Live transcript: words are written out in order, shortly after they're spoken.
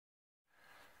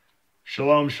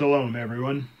Shalom, shalom,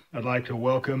 everyone. I'd like to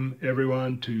welcome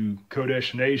everyone to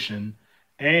Kodesh Nation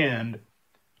and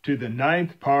to the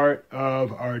ninth part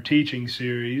of our teaching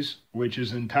series, which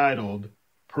is entitled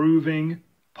Proving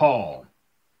Paul.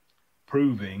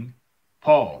 Proving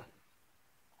Paul.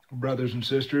 Brothers and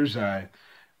sisters, I'd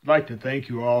like to thank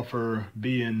you all for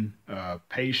being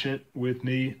patient with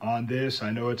me on this.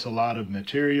 I know it's a lot of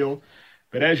material,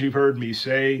 but as you've heard me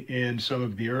say in some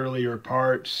of the earlier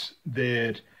parts,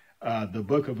 that the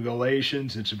book of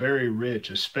Galatians, it's very rich,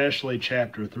 especially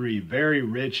chapter 3, very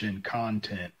rich in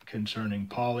content concerning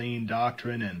Pauline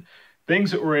doctrine and things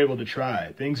that we're able to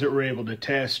try, things that we're able to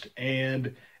test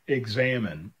and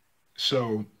examine.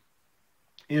 So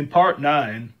in part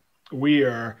 9, we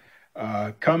are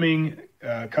coming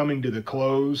to the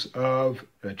close of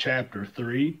chapter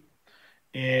 3.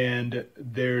 And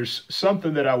there's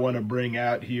something that I want to bring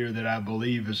out here that I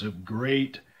believe is of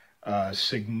great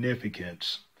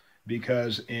significance.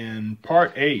 Because in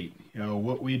part 8,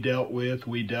 what we dealt with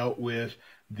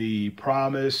the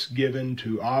promise given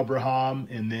to Abraham,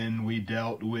 and then we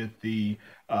dealt with the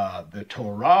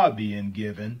Torah being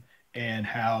given and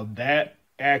how that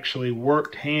actually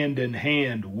worked hand in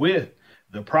hand with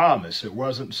the promise. It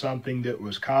wasn't something that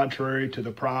was contrary to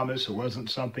the promise. It wasn't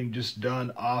something just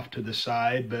done off to the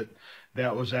side, but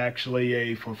that was actually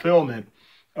a fulfillment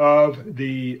of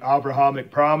the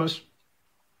Abrahamic promise.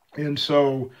 And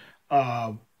so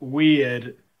we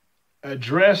had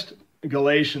addressed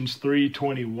Galatians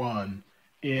 3:21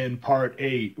 in part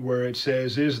 8, where it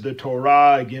says, "Is the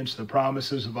Torah against the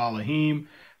promises of Elohim?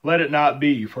 Let it not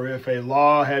be, for if a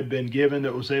law had been given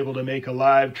that was able to make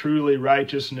alive, truly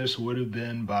righteousness would have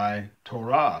been by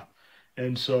Torah."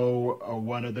 And so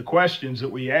one of the questions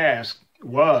that we asked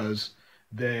was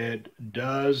that,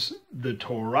 does the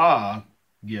Torah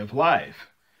give life?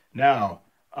 Now,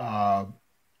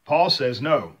 Paul says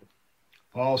no.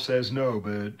 Paul says no,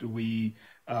 but we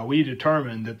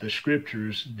determined that the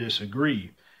scriptures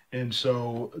disagree. And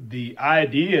so the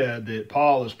idea that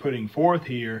Paul is putting forth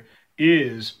here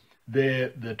is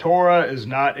that the Torah is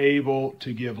not able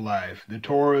to give life. The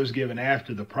Torah is given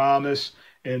after the promise.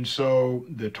 And so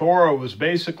the Torah was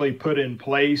basically put in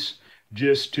place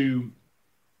just to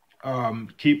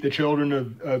keep the children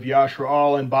of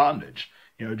Yashraal in bondage,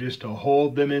 just to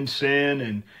hold them in sin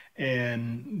and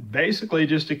basically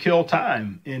just to kill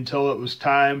time until it was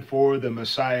time for the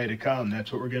Messiah to come.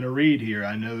 That's what we're going to read here.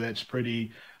 I know that's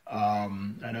pretty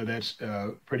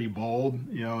bold,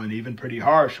 and even pretty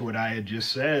harsh what I had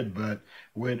just said. But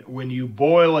when you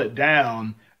boil it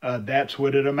down, that's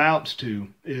what it amounts to,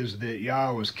 is that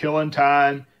Yah was killing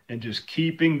time and just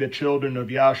keeping the children of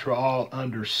Yashraal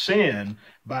under sin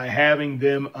by having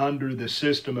them under the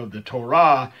system of the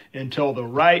Torah until the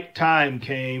right time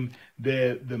came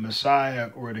that the Messiah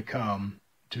were to come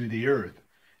to the earth.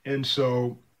 And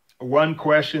so one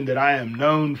question that I am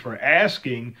known for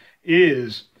asking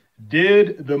is,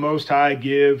 did the Most High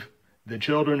give the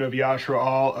children of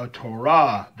Yashraal a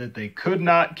Torah that they could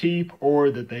not keep or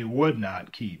that they would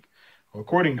not keep? Well,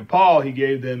 according to Paul, he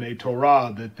gave them a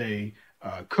Torah that they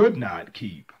could not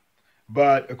keep.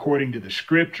 But according to the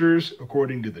scriptures,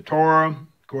 according to the Torah,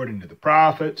 according to the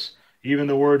prophets, even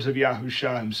the words of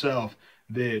Yahushua himself,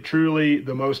 that truly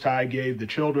the Most High gave the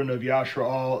children of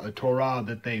Yashraal a Torah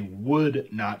that they would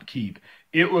not keep.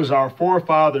 It was our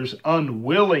forefathers'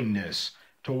 unwillingness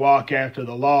to walk after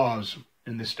the laws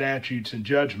and the statutes and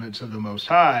judgments of the Most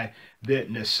High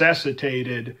that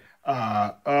necessitated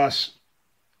us,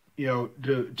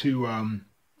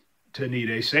 to need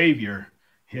a Savior,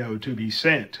 to be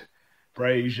sent.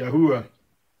 Praise Yahuwah,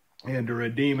 and to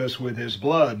redeem us with his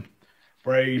blood.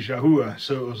 Praise Yahuwah.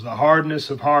 So it was the hardness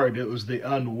of heart. It was the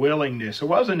unwillingness. It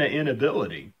wasn't an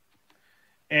inability.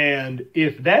 And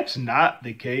if that's not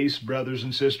the case, brothers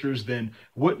and sisters, then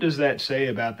what does that say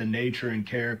about the nature and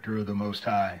character of the Most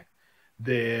High?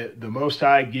 The Most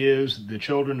High gives the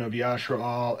children of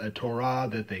Yashraal a Torah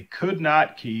that they could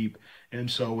not keep. And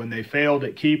so when they failed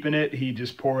at keeping it, he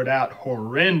just poured out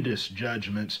horrendous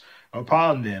judgments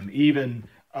upon them, even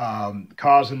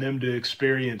causing them to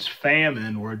experience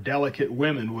famine, where delicate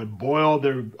women would boil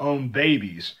their own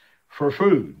babies for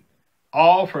food,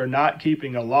 all for not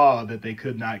keeping a law that they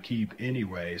could not keep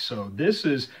anyway. So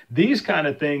these kind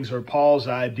of things are Paul's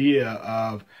idea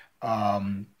of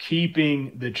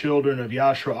keeping the children of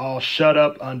Yashraal shut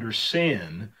up under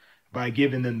sin by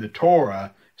giving them the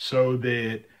Torah, so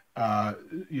that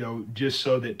just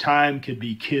so that time could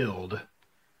be killed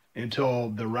until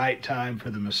the right time for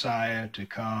the Messiah to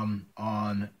come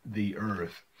on the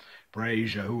earth.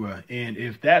 Praise Yahuwah. And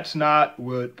if that's not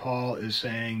what Paul is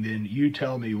saying, then you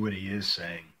tell me what he is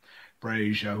saying.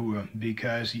 Praise Yahuwah,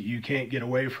 because you can't get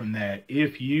away from that.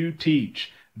 If you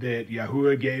teach that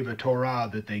Yahuwah gave a Torah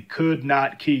that they could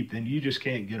not keep, then you just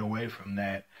can't get away from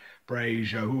that.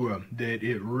 Praise Yahuwah, that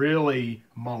it really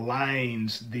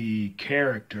maligns the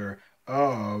character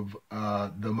of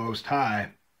the Most High.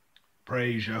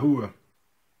 Praise Yahuwah.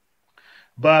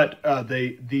 But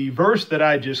the verse that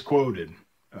I just quoted,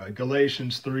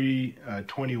 Galatians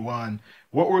 3:21,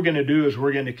 what we're going to do is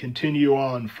we're going to continue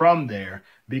on from there,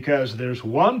 because there's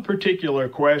one particular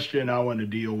question I want to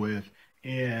deal with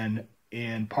in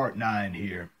part 9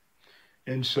 here.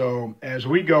 And so as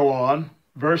we go on,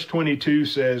 verse 22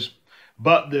 says,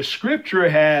 "But the scripture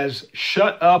has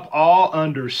shut up all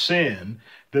under sin,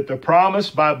 that the promise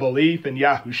by belief in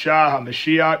Yahushua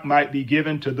HaMashiach might be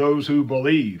given to those who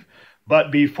believe.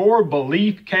 But before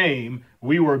belief came,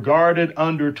 we were guarded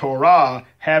under Torah,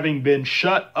 having been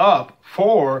shut up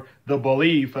for the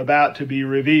belief about to be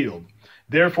revealed.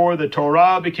 Therefore the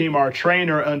Torah became our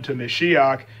trainer unto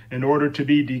Mashiach, in order to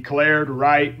be declared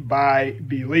right by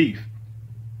belief.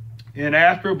 And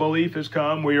after belief has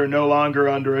come, we are no longer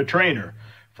under a trainer.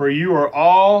 For you are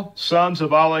all sons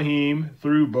of Elohim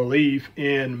through belief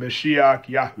in Mashiach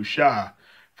Yahushua.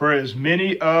 For as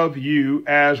many of you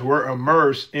as were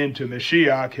immersed into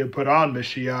Mashiach have put on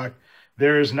Mashiach.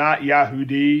 There is not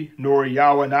Yahudi nor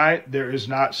Yahwanite, there is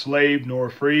not slave nor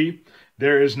free,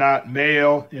 there is not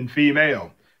male and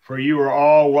female. For you are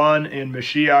all one in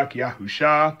Mashiach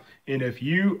Yahushua. And if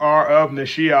you are of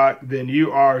Mashiach, then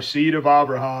you are seed of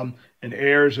Abraham and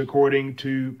heirs according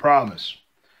to promise."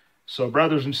 So,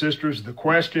 brothers and sisters, the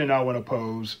question I want to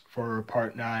pose for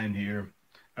part 9 here,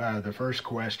 the first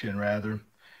question rather,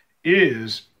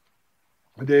 is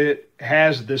that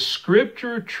has the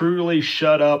scripture truly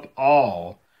shut up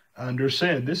all under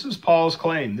sin? This is Paul's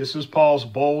claim. This is Paul's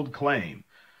bold claim.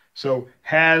 So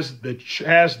has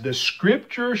the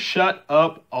scripture shut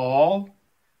up all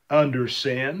under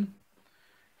sin?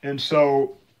 And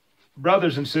so,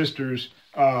 brothers and sisters,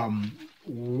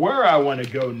 where I want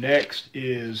to go next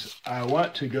is I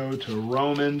want to go to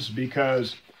Romans,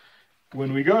 because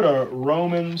when we go to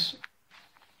Romans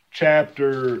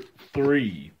chapter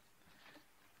 3,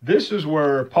 this is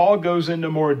where Paul goes into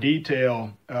more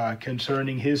detail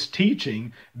concerning his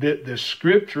teaching that the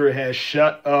scripture has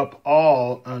shut up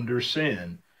all under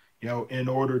sin, in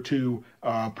order to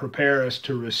prepare us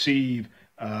to receive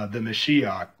the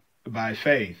Mashiach by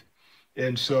faith.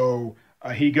 And so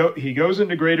he goes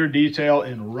into greater detail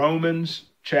in Romans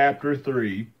chapter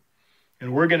 3,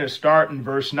 and we're going to start in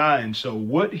verse 9. So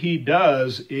what he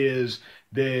does is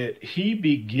that he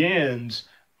begins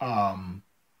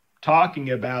talking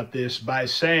about this by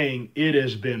saying it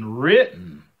has been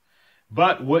written.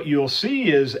 But what you'll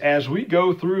see is as we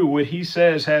go through what he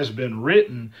says has been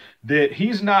written, that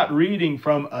he's not reading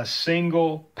from a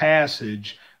single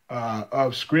passage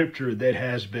of scripture that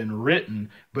has been written,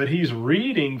 but he's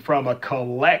reading from a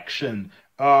collection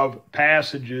of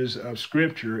passages of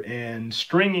scripture and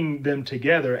stringing them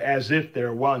together as if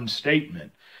they're one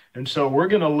statement. And so we're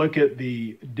going to look at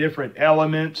the different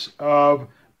elements of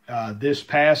this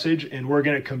passage, and we're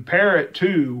going to compare it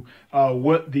to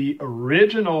what the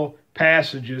original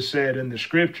passages said in the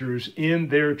scriptures in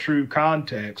their true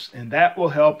context. And that will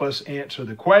help us answer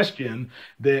the question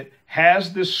that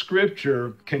has the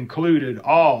scripture concluded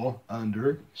all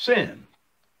under sin?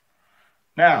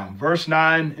 Now, verse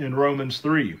 9 in Romans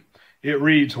 3, it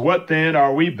reads, "What then,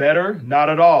 are we better? Not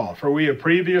at all. For we have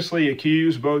previously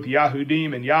accused both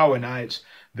Yahudim and Yahwanites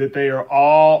that they are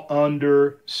all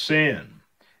under sin.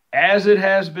 As it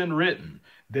has been written,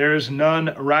 there is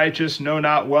none righteous, no,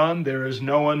 not one. There is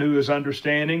no one who is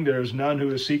understanding. There is none who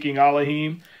is seeking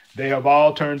Elohim. They have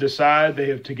all turned aside. They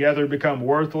have together become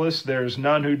worthless. There is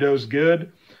none who does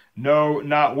good. No,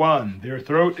 not one. Their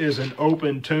throat is an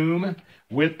open tomb.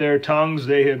 With their tongues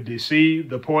they have deceived.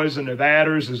 The poison of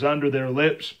adders is under their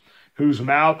lips, whose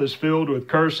mouth is filled with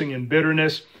cursing and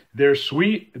bitterness. Their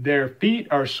feet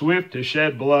are swift to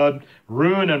shed blood.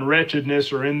 Ruin and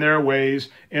wretchedness are in their ways.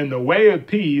 In the way of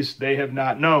peace they have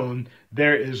not known.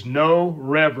 There is no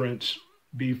reverence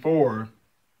before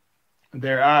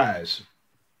their eyes."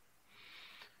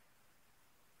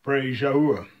 Praise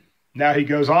Yahuwah. Now he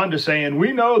goes on to say, "And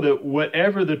we know that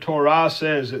whatever the Torah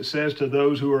says, it says to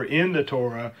those who are in the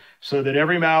Torah, so that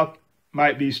every mouth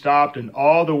might be stopped and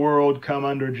all the world come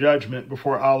under judgment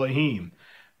before Elohim.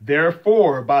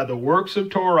 Therefore, by the works of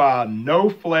Torah, no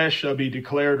flesh shall be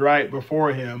declared right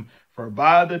before him, for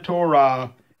by the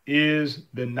Torah is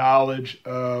the knowledge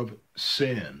of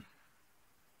sin."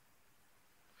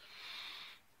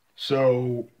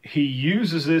 So he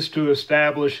uses this to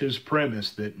establish his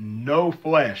premise that no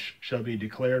flesh shall be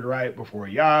declared right before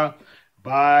Yah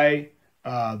by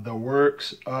the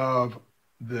works of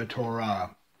the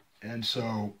Torah. And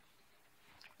so,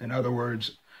 in other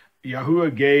words,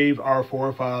 Yahuwah gave our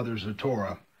forefathers a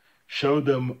Torah, showed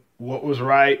them what was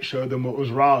right, showed them what was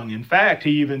wrong. In fact,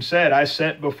 he even said, I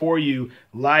set before you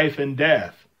life and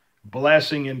death,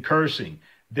 blessing and cursing.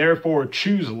 Therefore,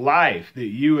 choose life that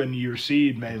you and your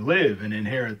seed may live and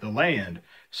inherit the land.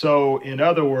 So, in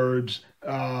other words,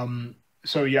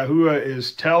 so Yahuwah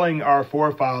is telling our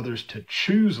forefathers to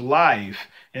choose life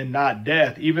and not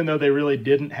death, even though they really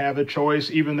didn't have a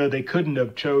choice, even though they couldn't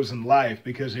have chosen life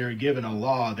because they were given a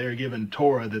law, they were given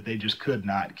Torah that they just could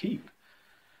not keep.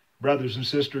 Brothers and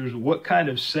sisters, what kind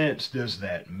of sense does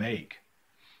that make?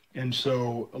 And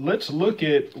so let's look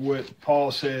at what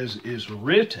Paul says is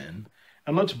written,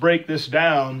 and let's break this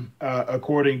down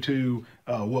according to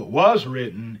what was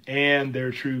written and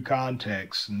their true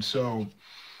context. And so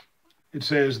it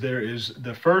says there is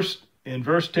the first, in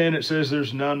verse 10, it says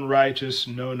there's none righteous,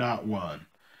 no, not one.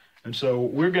 And so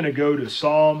we're going to go to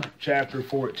Psalm chapter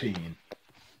 14,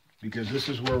 because this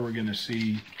is where we're going to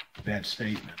see that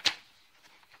statement.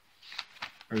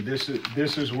 Or this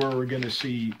is where we're going to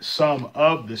see some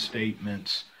of the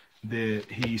statements that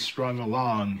he strung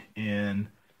along in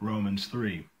Romans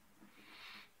 3.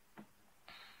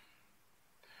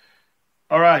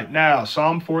 All right, now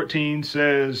Psalm 14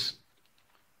 says,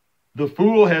 the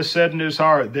fool has said in his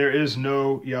heart, there is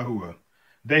no Yahuwah.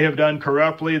 They have done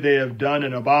corruptly, they have done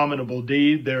an abominable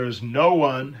deed. There is no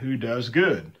one who does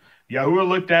good. Yahuwah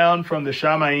looked down from the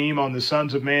Shamayim on the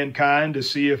sons of mankind to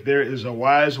see if there is a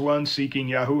wise one seeking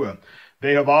Yahuwah.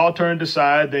 They have all turned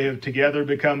aside, they have together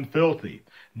become filthy.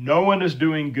 No one is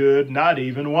doing good, not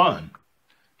even one.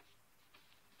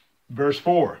 Verse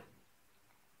 4.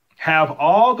 Have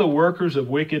all the workers of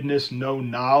wickedness no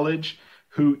knowledge,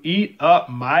 who eat up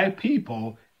my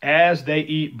people as they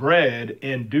eat bread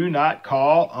and do not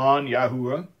call on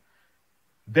Yahuwah?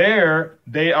 There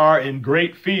they are in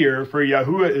great fear, for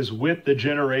Yahuwah is with the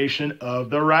generation of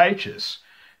the righteous.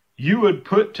 You would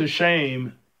put to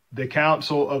shame the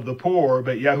counsel of the poor,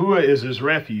 but Yahuwah is his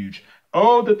refuge.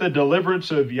 Oh, that the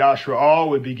deliverance of Yashraal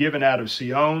would be given out of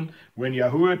Sion, when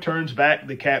Yahuwah turns back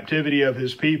the captivity of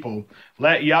his people.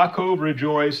 Let Yaakov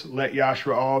rejoice, let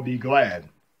Yashraal be glad.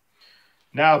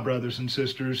 Now, brothers and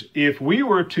sisters, if we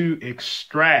were to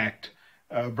extract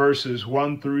verses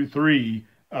 1 through 3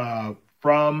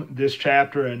 from this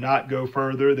chapter and not go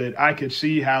further, that I could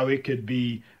see how it could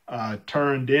be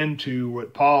turned into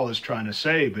what Paul is trying to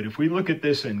say. But if we look at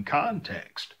this in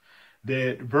context,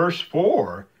 that verse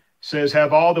 4 says,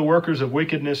 have all the workers of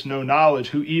wickedness no knowledge,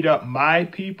 who eat up my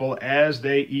people as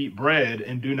they eat bread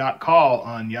and do not call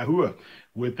on Yahuwah.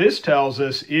 What this tells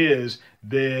us is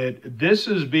that this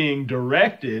is being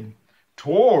directed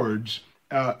towards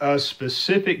a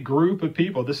specific group of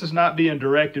people. This is not being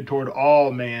directed toward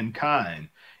all mankind.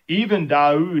 Even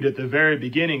Daud at the very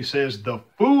beginning says, the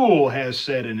fool has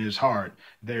said in his heart,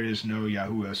 there is no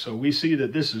Yahuwah. So we see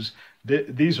that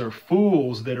these are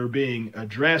fools that are being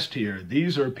addressed here.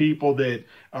 These are people that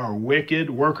are wicked,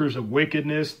 workers of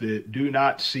wickedness, that do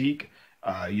not seek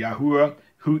Yahuwah,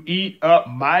 who eat up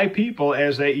my people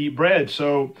as they eat bread.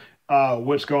 So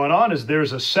what's going on is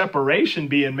there's a separation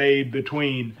being made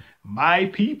between my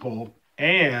people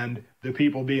and the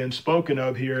people being spoken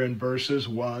of here in verses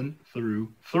 1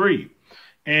 through 3.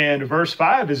 And verse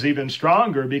 5 is even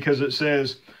stronger, because it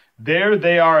says, there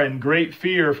they are in great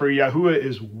fear, for Yahuwah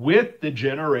is with the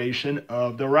generation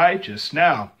of the righteous.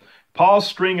 Now, Paul's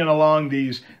stringing along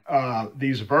these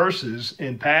verses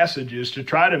and passages to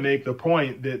try to make the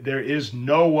point that there is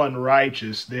no one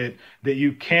righteous, that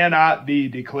you cannot be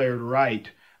declared right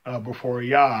before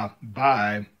Yah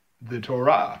by the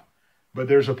Torah. But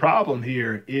there's a problem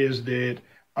here, is that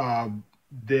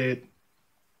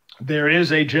there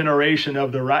is a generation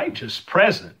of the righteous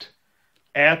present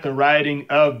at the writing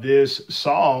of this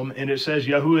psalm, and it says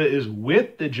Yahuwah is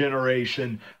with the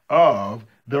generation of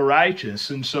the righteous.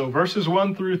 And so verses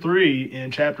 1 through 3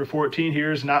 in chapter 14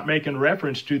 here is not making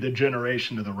reference to the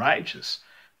generation of the righteous.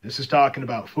 This is talking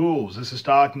about fools. This is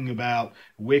talking about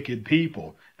wicked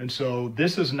people. And so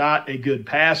this is not a good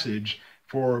passage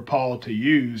for Paul to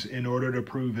use in order to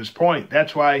prove his point.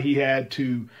 That's why he had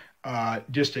to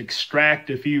just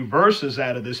extract a few verses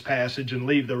out of this passage and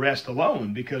leave the rest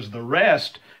alone, because the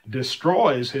rest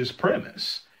destroys his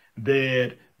premise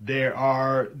that there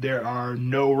are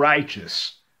no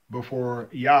righteous before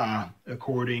Yah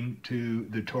according to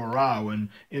the Torah, when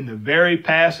in the very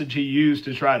passage he used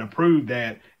to try to prove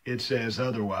that, it says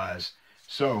otherwise.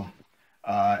 So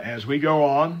As we go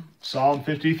on, Psalm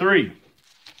 53.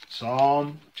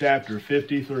 Psalm chapter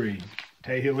 53.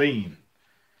 Tehillim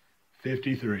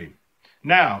 53.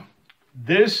 Now,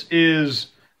 this is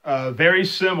very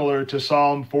similar to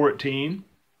Psalm 14.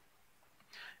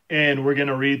 And we're going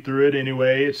to read through it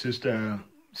anyway. It's just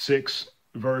 6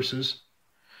 verses.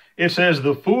 It says,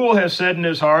 "The fool has said in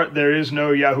his heart, there is no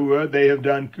Yahuwah. They have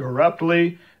done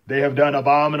corruptly. They have done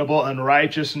abominable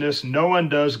unrighteousness. No one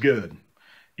does good.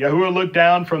 Yahuwah looked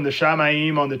down from the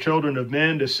Shamayim on the children of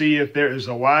men to see if there is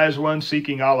a wise one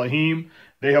seeking Elohim.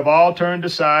 They have all turned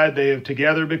aside. They have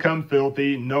together become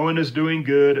filthy. No one is doing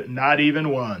good, not even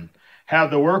one. Have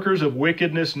the workers of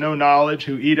wickedness no knowledge,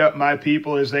 who eat up my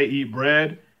people as they eat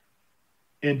bread,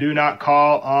 and do not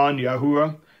call on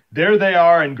Yahuwah? There they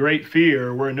are in great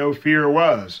fear, where no fear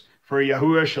was. For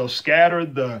Yahuwah shall scatter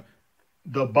the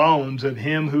bones of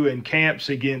him who encamps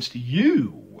against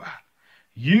you.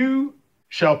 You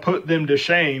shall put them to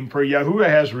shame, for Yahuwah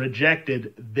has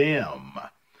rejected them.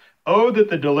 Oh, that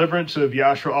the deliverance of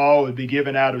Yashraal would be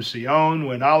given out of Sion,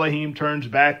 when Elohim turns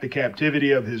back the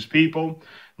captivity of his people.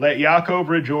 Let Yaakov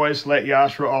rejoice, let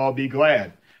Yashraal be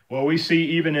glad." Well, we see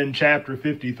even in chapter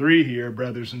 53 here,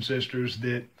 brothers and sisters,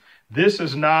 that this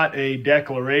is not a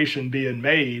declaration being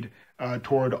made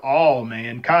toward all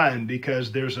mankind,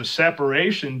 because there's a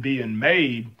separation being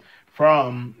made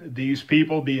from these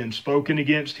people being spoken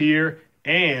against here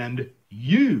and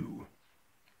you.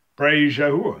 Praise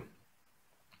Yahuwah.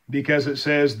 Because it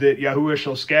says that Yahuwah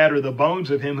shall scatter the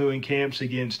bones of him who encamps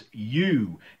against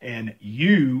you, and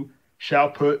you shall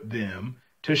put them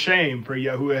to shame, for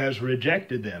Yahuwah has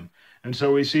rejected them. And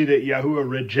so we see that Yahuwah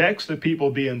rejects the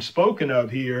people being spoken of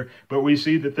here, but we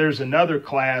see that there's another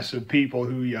class of people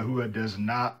who Yahuwah does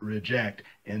not reject,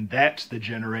 and that's the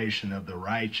generation of the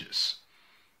righteous.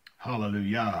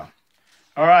 Hallelujah.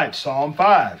 All right, Psalm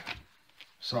 5.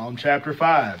 Psalm chapter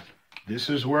 5. This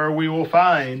is where we will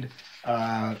find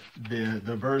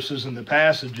the verses and the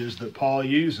passages that Paul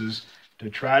uses to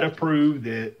try to prove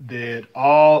that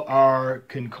all are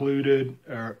concluded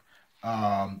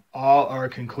under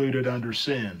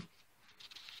sin.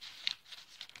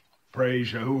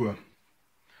 Praise Yahuwah.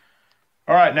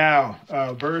 All right, now,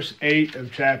 verse 8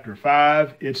 of chapter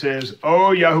 5, it says,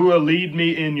 "O Yahuwah, lead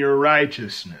me in your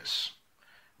righteousness,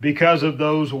 because of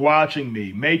those watching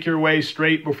me. Make your way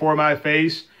straight before my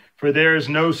face, for there is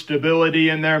no stability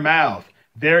in their mouth.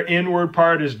 Their inward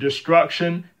part is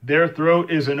destruction. Their throat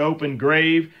is an open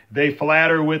grave. They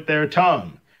flatter with their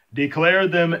tongue. Declare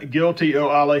them guilty, O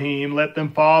Elohim. Let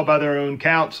them fall by their own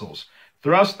counsels.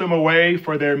 Thrust them away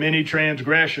for their many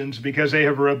transgressions, because they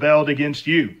have rebelled against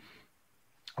you.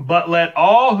 But let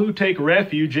all who take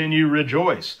refuge in you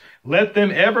rejoice. Let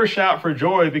them ever shout for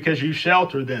joy, because you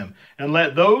shelter them. And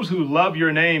let those who love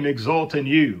your name exult in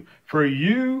you. For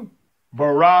you,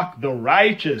 Barak the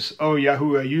righteous, O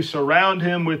Yahuwah, you surround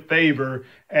him with favor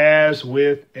as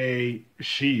with a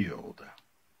shield."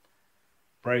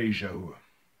 Praise Yahuwah.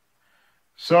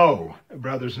 So,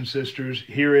 brothers and sisters,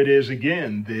 here it is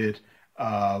again that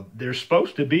there's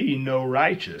supposed to be no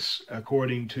righteous,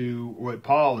 according to what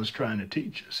Paul is trying to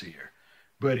teach us here.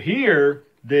 But here,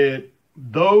 that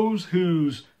those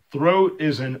whose throat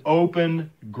is an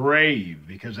open grave,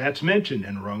 because that's mentioned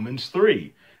in Romans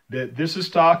 3, that this is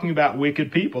talking about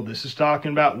wicked people. This is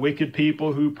talking about wicked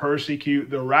people who persecute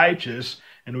the righteous.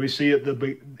 And we see at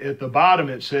the bottom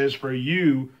it says, "For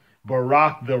you,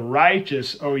 Barak the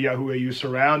righteous, O Yahuwah, you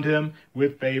surround him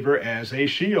with favor as a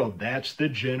shield." That's the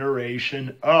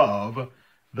generation of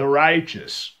the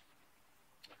righteous.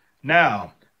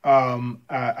 Now,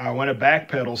 I want to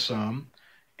backpedal some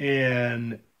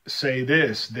and say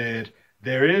this, that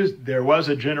there was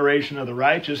a generation of the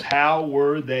righteous. How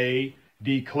were they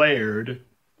declared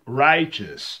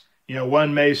righteous? You know,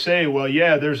 one may say, well,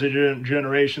 yeah, there's a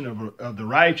generation of the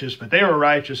righteous, but they were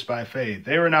righteous by faith.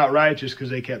 They were not righteous because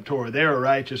they kept Torah. They were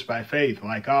righteous by faith,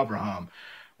 like Abraham.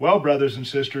 Well, brothers and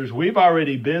sisters, we've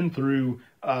already been through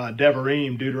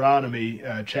Devarim, Deuteronomy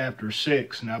chapter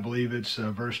 6, and I believe it's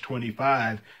verse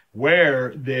 25,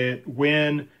 where that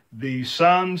when the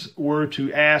sons were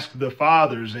to ask the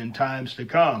fathers in times to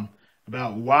come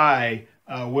about why,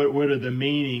 what are the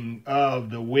meaning of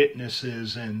the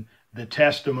witnesses and the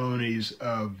testimonies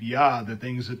of Yah, the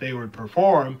things that they would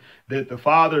perform, that the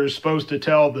father is supposed to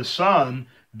tell the son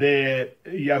that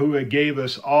Yahuwah gave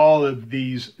us all of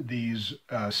these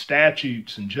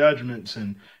statutes and judgments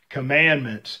and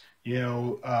commandments,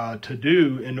 to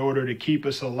do in order to keep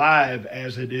us alive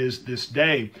as it is this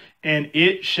day. And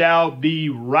it shall be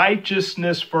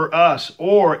righteousness for us,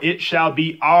 or it shall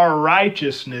be our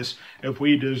righteousness if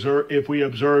we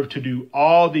observe to do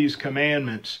all these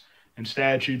commandments and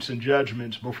statutes and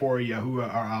judgments before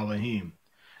Yahuwah our Elohim.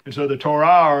 And so the Torah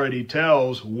already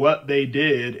tells what they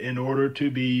did in order to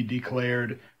be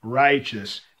declared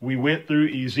righteous. We went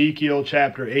through Ezekiel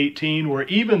chapter 18, where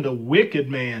even the wicked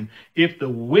man, if the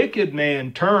wicked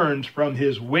man turns from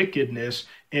his wickedness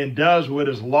and does what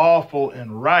is lawful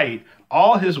and right,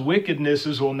 all his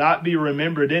wickednesses will not be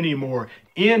remembered anymore.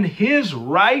 In his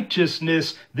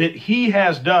righteousness that he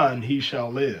has done, he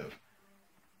shall live.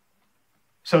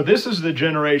 So this is the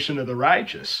generation of the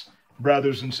righteous,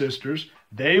 brothers and sisters.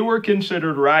 They were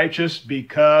considered righteous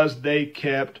because they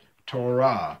kept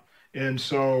Torah. And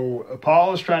so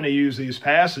Paul is trying to use these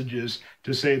passages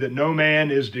to say that no man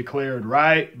is declared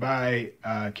right by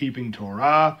keeping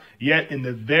Torah. Yet in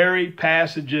the very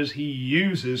passages he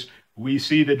uses, we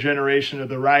see the generation of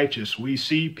the righteous. We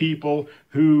see people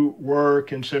who were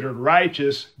considered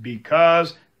righteous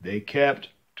because they kept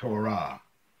Torah.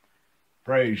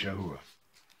 Praise Yahuwah.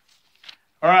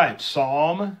 All right,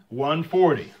 Psalm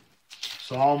 140.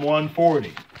 Psalm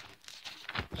 140.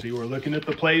 See, we're looking at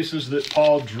the places that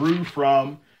Paul drew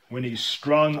from when he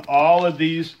strung all of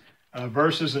these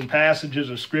verses and passages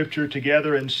of Scripture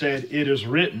together and said, it is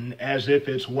written, as if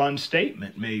it's one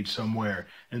statement made somewhere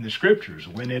in the Scriptures,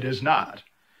 when it is not.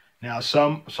 Now,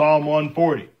 Psalm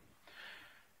 140.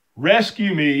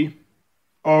 Rescue me,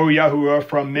 O Yahuwah,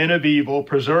 from men of evil.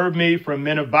 Preserve me from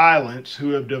men of violence,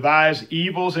 who have devised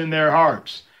evils in their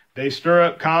hearts. They stir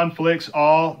up conflicts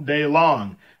all day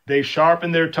long. They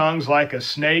sharpen their tongues like a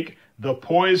snake. The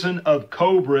poison of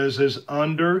cobras is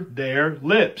under their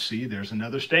lips. See, there's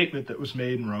another statement that was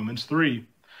made in Romans 3.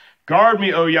 Guard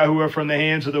me, O Yahuwah, from the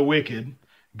hands of the wicked.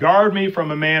 Guard me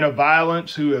from a man of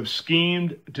violence who have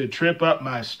schemed to trip up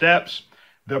my steps.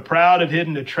 The proud have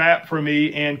hidden a trap for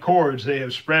me and cords. They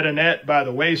have spread a net by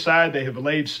the wayside. They have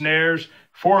laid snares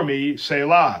for me,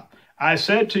 Selah. I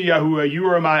said to Yahuwah, you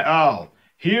are my all.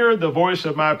 Hear the voice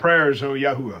of my prayers, O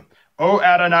Yahuwah. O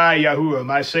Adonai, Yahuwah,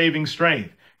 my saving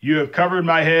strength. You have covered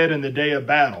my head in the day of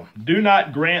battle. Do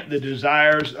not grant the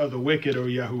desires of the wicked, O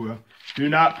Yahuwah. Do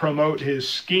not promote his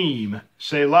scheme,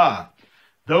 Selah.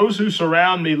 Those who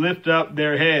surround me lift up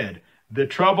their head. The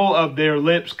trouble of their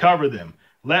lips cover them.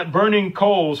 Let burning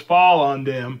coals fall on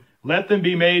them. Let them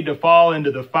be made to fall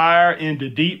into the fire, into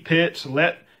deep pits.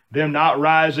 Let them not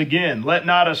rise again. Let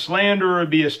not a slanderer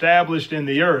be established in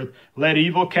the earth. Let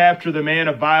evil capture the man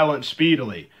of violence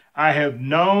speedily. I have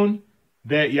known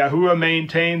that Yahuwah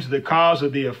maintains the cause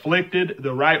of the afflicted,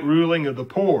 the right ruling of the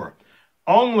poor.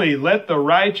 Only let the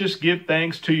righteous give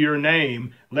thanks to your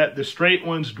name. Let the straight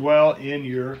ones dwell in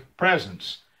your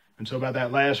presence. And so by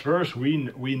that last verse,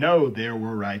 we know there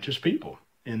were righteous people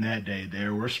in that day.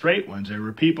 There were straight ones. There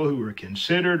were people who were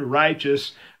considered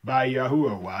righteous by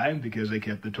Yahuwah. Why? Because they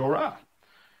kept the Torah.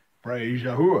 Praise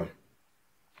Yahuwah.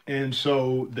 And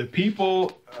so the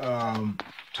people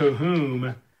to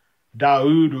whom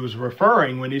Daud was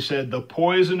referring when he said the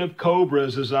poison of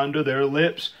cobras is under their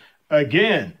lips,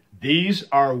 again, these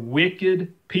are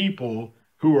wicked people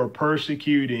who are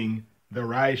persecuting the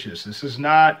righteous. This is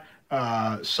not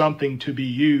something to be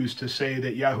used to say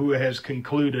that Yahuwah has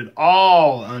concluded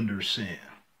all under sin.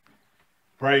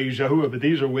 Praise Yahuwah. But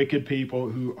these are wicked people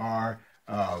who are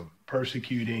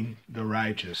persecuting the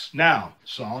righteous. Now,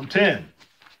 Psalm 10.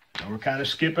 Now we're kind of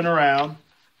skipping around.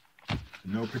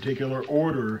 No particular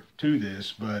order to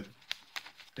this, but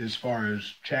as far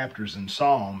as chapters and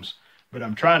Psalms, but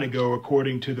I'm trying to go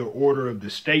according to the order of the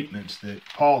statements that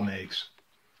Paul makes.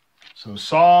 So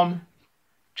Psalm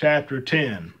chapter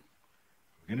 10.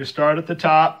 We're going to start at the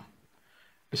top.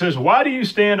 It says, why do you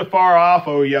stand afar off,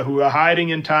 O Yahuwah, hiding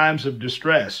in times of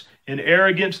distress? In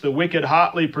arrogance, the wicked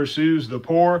hotly pursues the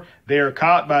poor. They are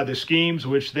caught by the schemes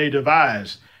which they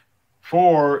devise.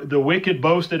 For the wicked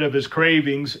boasted of his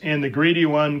cravings, and the greedy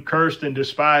one cursed and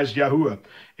despised Yahuwah.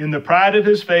 In the pride of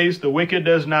his face, the wicked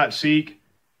does not seek.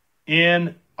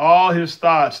 In all his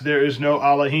thoughts, there is no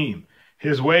Elohim.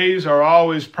 His ways are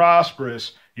always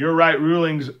prosperous. Your right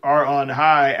rulings are on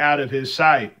high out of his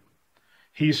sight.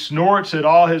 He snorts at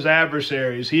all his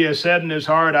adversaries. He has said in his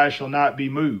heart, I shall not be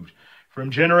moved.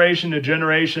 From generation to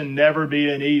generation, never be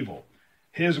an evil.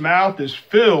 His mouth is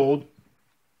filled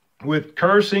with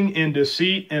cursing and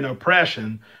deceit and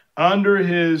oppression. Under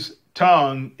his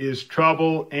tongue is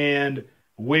trouble and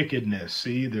wickedness.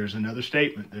 See, there's another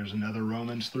statement. There's another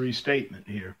Romans 3 statement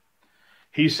here.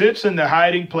 He sits in the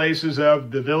hiding places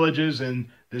of the villages, and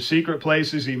the secret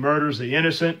places he murders the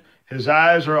innocent. His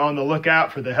eyes are on the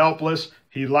lookout for the helpless.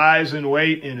 He lies in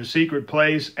wait in a secret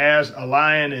place as a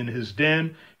lion in his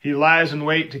den. He lies in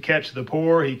wait to catch the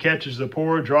poor. He catches the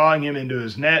poor, drawing him into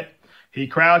his net. He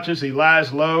crouches, he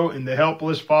lies low, and the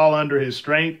helpless fall under his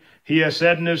strength. He has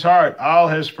said in his heart, all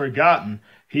has forgotten.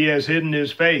 He has hidden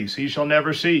his face, he shall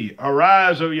never see.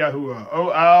 Arise, O Yahuwah,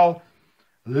 O Al,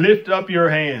 lift up your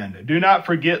hand. Do not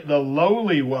forget the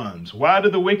lowly ones. Why do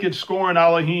the wicked scorn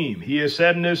Elohim? He has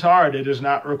said in his heart, it is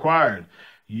not required.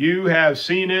 You have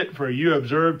seen it, for you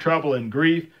observe trouble and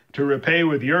grief. To repay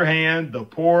with your hand, the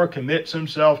poor commits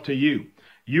himself to you.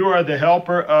 You are the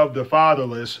helper of the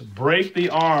fatherless. Break the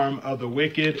arm of the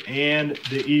wicked and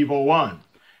the evil one.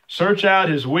 Search out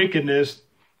his wickedness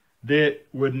that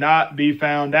would not be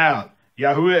found out.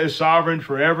 Yahuwah is sovereign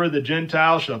forever. The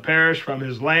Gentiles shall perish from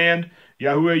his land.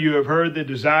 Yahuwah, you have heard the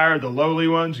desire of the lowly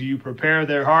ones. You prepare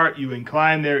their heart. You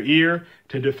incline their ear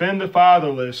to defend the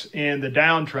fatherless and the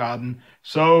downtrodden,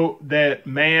 so that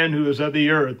man who is of the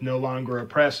earth no longer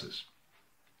oppresses.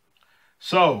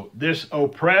 So this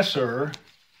oppressor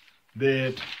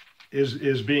that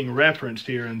is being referenced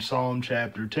here in Psalm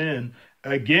chapter 10,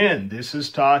 again, this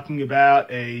is talking about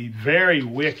a very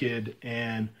wicked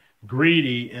and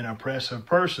greedy and oppressive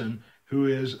person who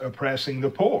is oppressing the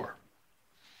poor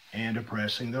and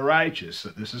oppressing the righteous. So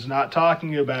this is not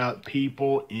talking about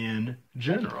people in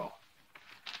general.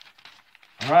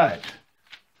 All right.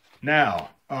 Now,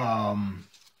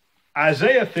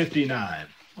 Isaiah 59.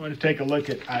 I'm going to take a look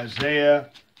at Isaiah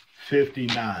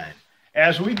 59.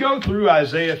 As we go through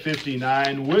Isaiah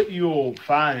 59, what you'll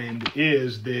find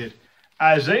is that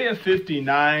Isaiah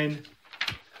 59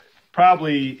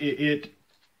 probably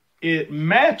it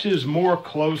matches more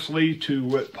closely to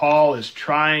what Paul is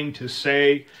trying to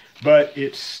say, but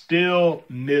it still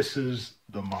misses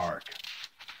the mark.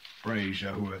 Praise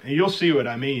Yahuwah. And you'll see what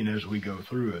I mean as we go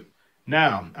through it.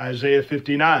 Now, Isaiah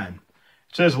 59.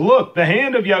 It says, look, the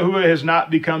hand of Yahuwah has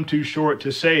not become too short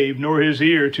to save, nor his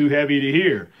ear too heavy to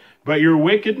hear. But your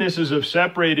wickednesses have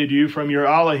separated you from your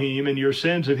Elohim, and your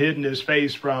sins have hidden his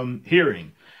face from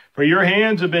hearing. For your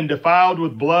hands have been defiled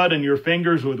with blood, and your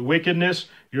fingers with wickedness.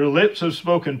 Your lips have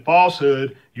spoken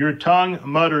falsehood. Your tongue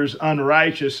mutters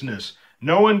unrighteousness.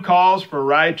 No one calls for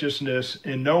righteousness,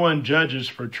 and no one judges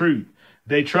for truth.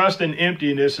 They trust in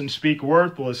emptiness and speak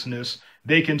worthlessness.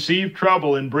 They conceive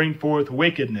trouble and bring forth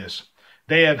wickedness.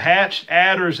 They have hatched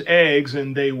adder's eggs,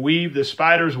 and they weave the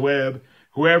spider's web.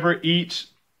 Whoever eats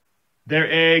their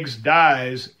eggs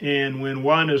dies, and when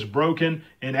one is broken,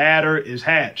 an adder is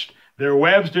hatched. Their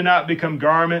webs do not become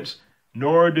garments,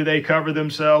 nor do they cover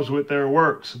themselves with their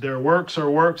works. Their works are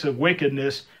works of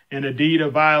wickedness, and a deed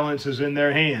of violence is in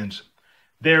their hands.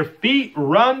 Their feet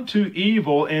run to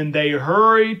evil, and they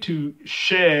hurry to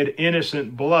shed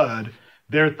innocent blood.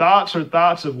 Their thoughts are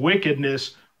thoughts of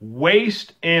wickedness.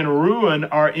 Waste and ruin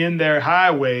are in their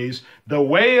highways. The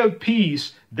way of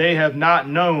peace they have not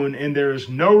known, and there is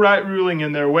no right ruling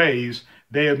in their ways.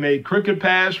 They have made crooked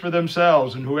paths for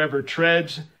themselves, and whoever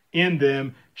treads in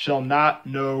them shall not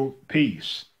know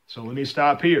peace. So let me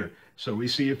stop here. So we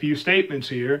see a few statements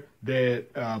here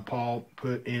that Paul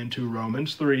put into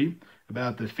Romans 3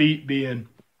 about the feet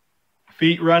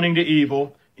running to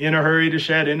evil, in a hurry to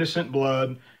shed innocent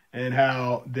blood, and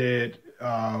how that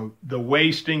the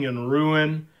wasting and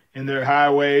ruin in their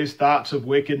highways, thoughts of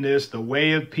wickedness, the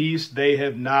way of peace they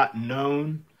have not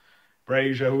known.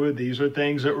 Praise Yahuwah. These are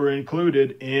things that were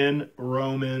included in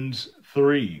Romans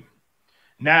 3.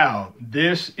 Now,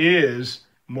 this is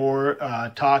more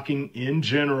talking in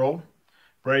general,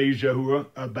 praise Yahuwah,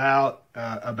 about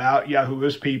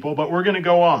Yahuwah's people, but we're going to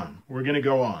go on. We're going to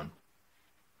go on.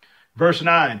 Verse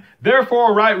 9,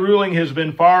 therefore right ruling has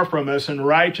been far from us, and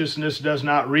righteousness does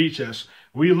not reach us.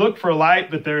 We look for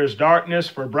light, but there is darkness,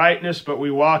 for brightness, but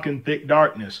we walk in thick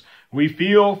darkness. We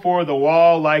feel for the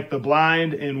wall like the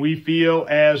blind, and we feel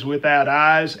as without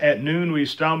eyes. At noon we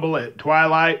stumble, at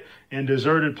twilight in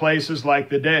deserted places like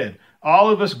the dead. All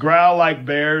of us growl like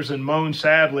bears and moan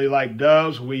sadly like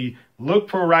doves. We look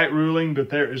for right ruling, but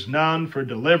there is none, for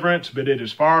deliverance, but it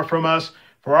is far from us.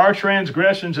 For our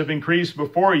transgressions have increased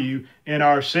before you, and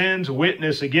our sins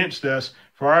witness against us.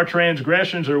 For our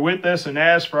transgressions are with us, and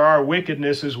as for our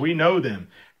wickednesses, we know them.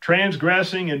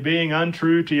 Transgressing and being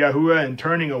untrue to Yahuwah, and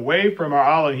turning away from our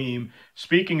Elohim,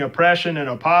 speaking oppression and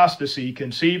apostasy,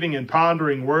 conceiving and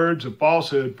pondering words of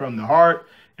falsehood from the heart.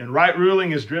 And right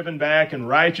ruling is driven back, and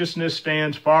righteousness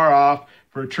stands far off.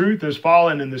 For truth has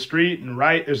fallen in the street, and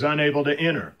right is unable to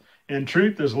enter. And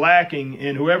truth is lacking,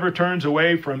 and whoever turns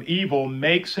away from evil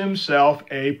makes himself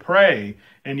a prey.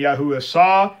 And Yahuwah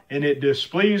saw, and it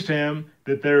displeased him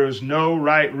that there is no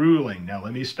right ruling. Now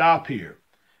let me stop here.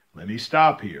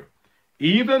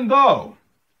 Even though,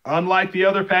 unlike the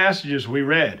other passages we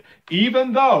read,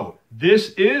 even though this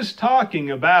is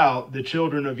talking about the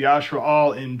children of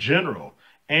Yashraal in general,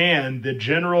 and the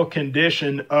general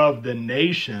condition of the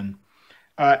nation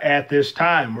at this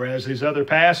time, whereas these other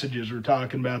passages are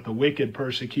talking about the wicked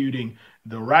persecuting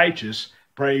the righteous.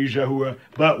 Praise Yahuwah.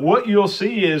 But what you'll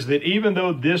see is that even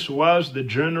though this was the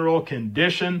general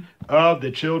condition of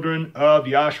the children of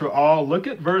Yashar'al, look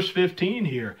at verse 15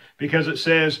 here, because it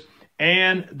says,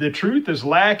 and the truth is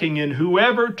lacking, and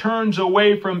whoever turns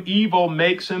away from evil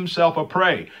makes himself a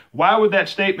prey. Why would that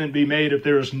statement be made if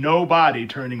there is nobody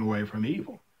turning away from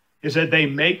evil? It said they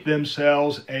make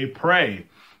themselves a prey.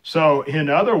 So in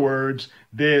other words,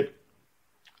 that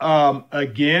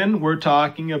again, we're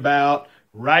talking about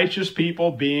righteous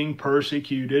people being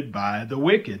persecuted by the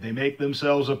wicked. They make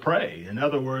themselves a prey. In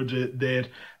other words, that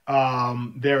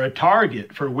they're a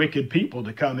target for wicked people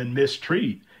to come and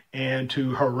mistreat and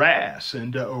to harass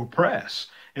and to oppress.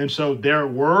 And so there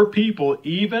were people,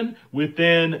 even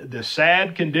within the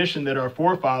sad condition that our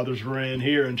forefathers were in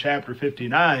here in chapter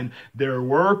 59, there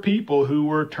were people who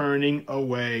were turning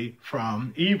away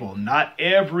from evil. Not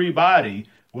everybody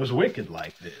was wicked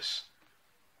like this.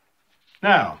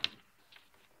 Now,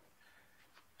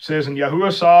 it says, and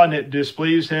Yahuwah saw, and it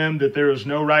displeased him that there was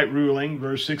no right ruling,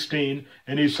 verse 16,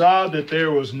 and he saw that there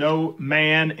was no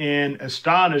man, and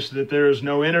astonished that there is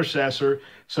no intercessor.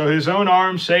 So his own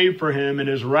arm saved for him, and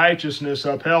his righteousness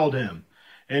upheld him.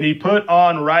 And he put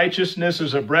on righteousness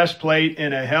as a breastplate,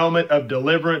 and a helmet of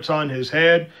deliverance on his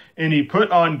head. And he put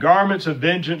on garments of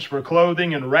vengeance for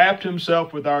clothing, and wrapped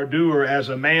himself with ardor as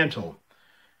a mantle.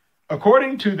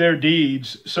 According to their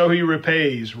deeds, so he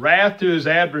repays wrath to his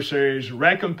adversaries,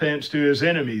 recompense to his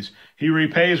enemies. He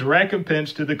repays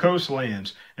recompense to the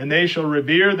coastlands, and they shall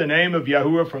revere the name of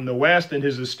Yahuwah from the west, and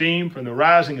his esteem from the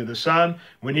rising of the sun,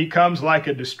 when he comes like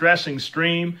a distressing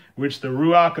stream, which the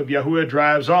Ruach of Yahuwah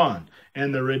drives on.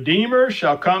 And the Redeemer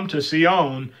shall come to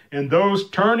Sion, and those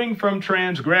turning from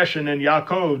transgression in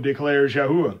Yaakov, declares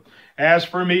Yahuwah. As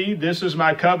for me, this is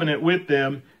my covenant with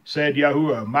them, said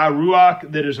Yahuwah. My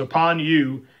Ruach that is upon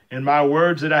you, and my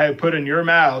words that I have put in your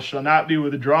mouth shall not be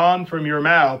withdrawn from your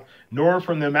mouth, nor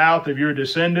from the mouth of your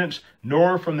descendants,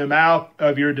 nor from the mouth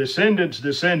of your descendants'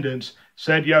 descendants,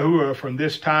 said Yahuwah, from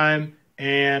this time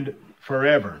and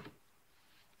forever.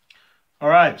 All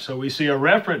right, so we see a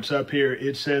reference up here.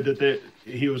 It said that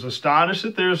he was astonished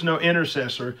that there is no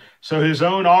intercessor, so his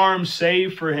own arm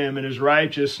saved for him, and his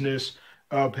righteousness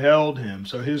upheld him.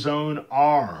 So his own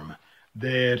arm,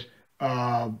 that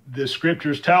the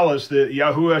scriptures tell us that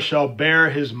Yahuwah shall bear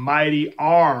his mighty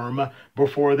arm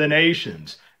before the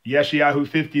nations. Yeshayahu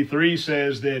 53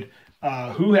 says that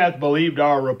who hath believed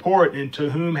our report, and to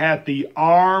whom hath the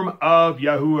arm of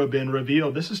Yahuwah been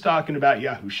revealed? This is talking about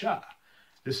Yahushua.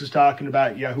 This is talking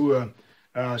about Yahuwah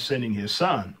sending his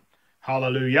son.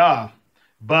 Hallelujah.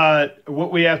 But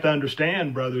what we have to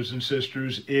understand, brothers and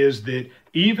sisters, is that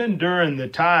even during the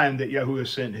time that Yahuwah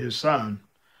sent his son,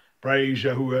 praise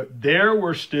Yahuwah, there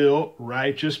were still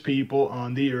righteous people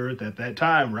on the earth at that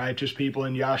time, righteous people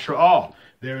in Yashar'al.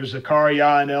 There's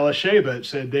Zechariah and Elisheba. It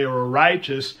said they were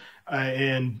righteous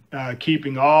in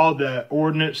keeping all the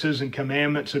ordinances and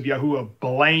commandments of Yahuwah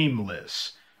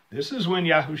blameless. This is when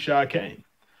Yahushua came.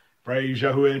 Praise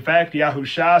Yahuwah. In fact,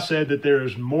 Yahushua said that there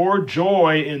is more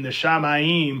joy in the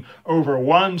Shamayim over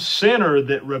one sinner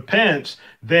that repents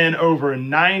than over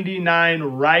 99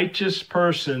 righteous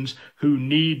persons who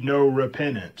need no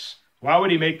repentance. Why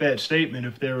would he make that statement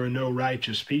if there were no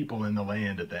righteous people in the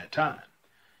land at that time?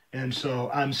 And so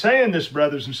I'm saying this,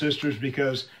 brothers and sisters,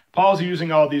 because Paul's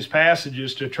using all these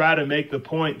passages to try to make the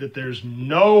point that there's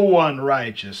no one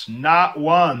righteous, not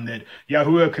one, that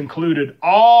Yahuwah concluded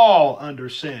all under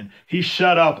sin. He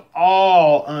shut up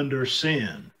all under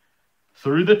sin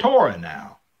through the Torah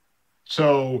now.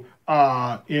 So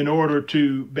in order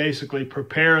to basically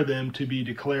prepare them to be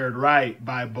declared right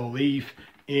by belief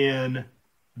in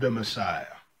the Messiah.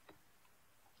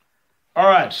 All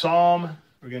right,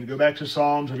 we're going to go back to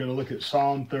Psalms. We're going to look at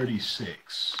Psalm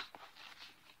 36.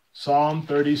 Psalm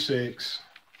 36.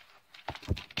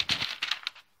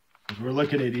 As we're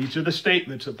looking at each of the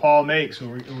statements that Paul makes, and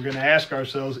we're going to ask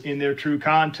ourselves, in their true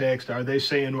context, are they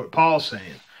saying what Paul's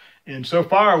saying? And so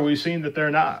far, we've seen that they're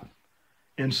not.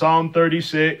 In Psalm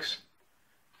 36,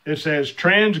 it says,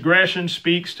 transgression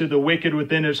speaks to the wicked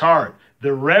within his heart.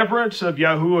 The reverence of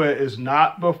Yahuwah is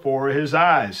not before his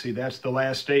eyes. See, that's the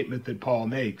last statement that Paul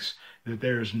makes, that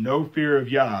there is no fear of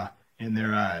Yah in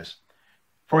their eyes.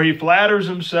 For he flatters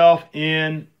himself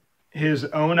in his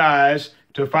own eyes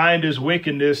to find his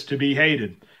wickedness to be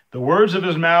hated. The words of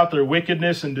his mouth are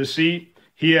wickedness and deceit.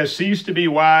 He has ceased to be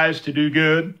wise to do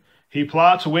good. He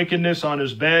plots wickedness on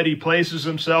his bed. He places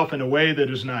himself in a way that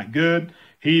is not good.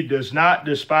 He does not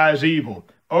despise evil.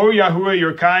 O Yahuwah,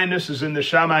 your kindness is in the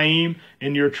Shamayim,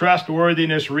 and your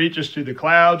trustworthiness reaches to the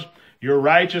clouds. Your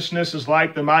righteousness is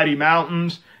like the mighty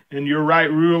mountains, and your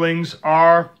right rulings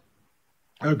are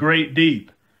a great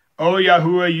deep. O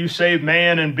Yahuwah, you save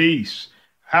man and beasts.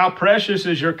 How precious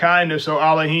is your kindness, O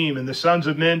Elohim, and the sons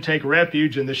of men take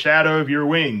refuge in the shadow of your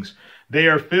wings. They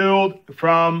are filled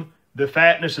from the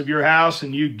fatness of your house,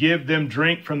 and you give them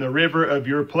drink from the river of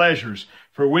your pleasures.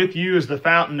 For with you is the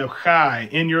fountain of Chai.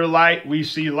 In your light we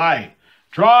see light.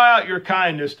 Draw out your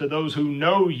kindness to those who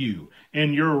know you,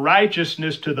 and your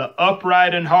righteousness to the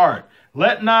upright in heart.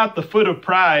 Let not the foot of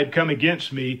pride come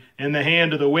against me, and the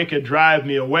hand of the wicked drive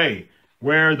me away.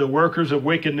 Where the workers of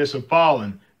wickedness have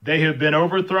fallen, they have been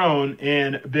overthrown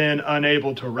and been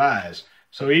unable to rise.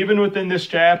 So even within this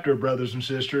chapter, brothers and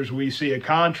sisters, we see a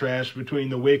contrast between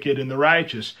the wicked and the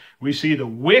righteous. We see the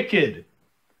wicked,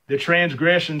 the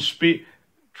transgression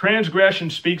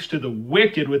speaks to the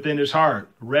wicked within his heart.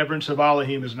 Reverence of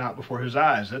Elohim is not before his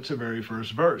eyes. That's the very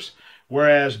first verse.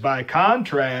 Whereas by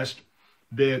contrast,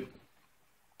 verse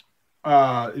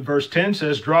 10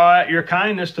 says, draw out your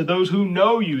kindness to those who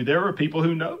know you. There were people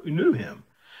who knew him.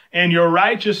 And your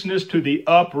righteousness to the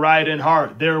upright in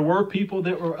heart. There were people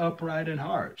that were upright in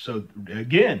heart. So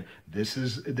again, this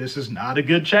is not a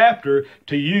good chapter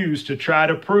to use to try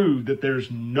to prove that there's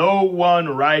no one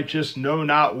righteous, no,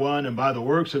 not one. And by the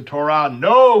works of Torah,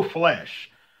 no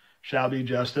flesh shall be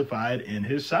justified in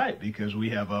his sight, because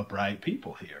we have upright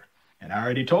people here. And I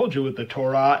already told you what the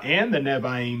Torah and the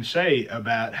Nevi'im say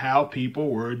about how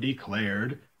people were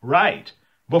declared right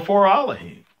before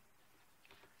Elohim.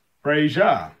 Praise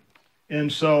Yah. And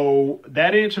so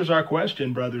that answers our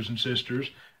question, brothers and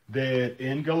sisters, that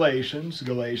in Galatians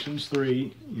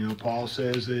 3, Paul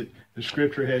says that the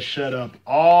scripture has shut up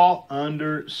all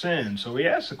under sin. So he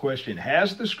asks the question,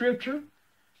 has the scripture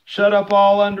shut up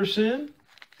all under sin?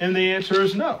 And the answer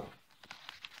is no.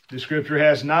 The scripture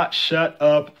has not shut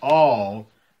up all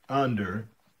under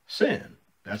sin.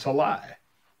 That's a lie.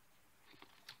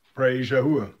 Praise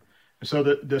Yahuwah. So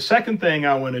the second thing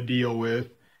I want to deal with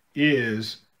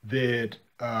is that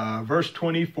verse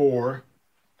 24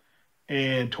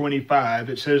 and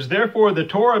 25, it says, therefore the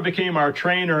Torah became our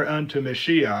trainer unto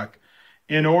Mashiach,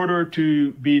 in order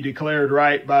to be declared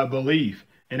right by belief.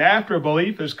 And after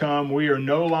belief has come, we are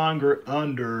no longer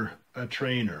under a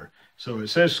trainer. So it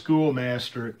says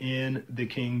schoolmaster in the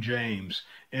King James.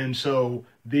 And so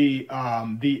the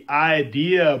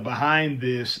idea behind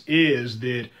this is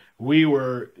that we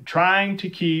were trying to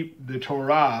keep the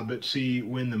Torah, but see,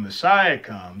 when the Messiah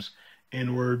comes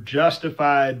and we're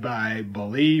justified by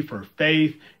belief or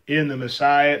faith in the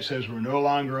Messiah, it says we're no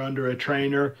longer under a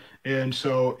trainer. And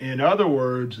so, in other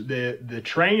words, the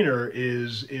trainer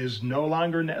is no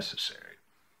longer necessary.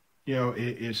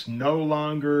 It's no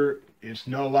longer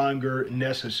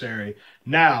necessary.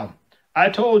 Now, I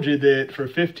told you that for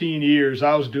 15 years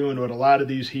I was doing what a lot of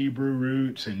these Hebrew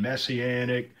roots and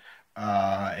Messianic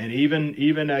and even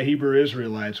Hebrew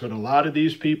Israelites, what a lot of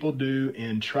these people do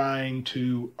in trying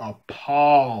to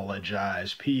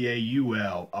apologize,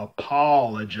 P-A-U-L,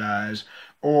 apologize,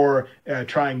 or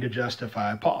trying to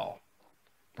justify Paul.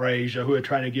 Praise Yahuwah,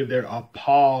 trying to give their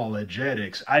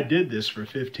apologetics. I did this for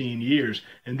 15 years,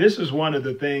 and this is one of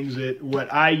the things that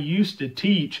what I used to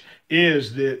teach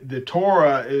is that the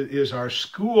Torah is our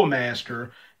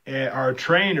schoolmaster, our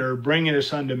trainer, bringing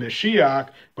us unto Mashiach.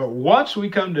 But once we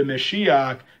come to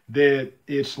Mashiach, that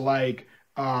it's like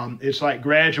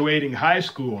graduating high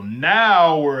school.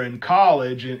 Now we're in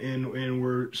college and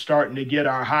we're starting to get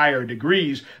our higher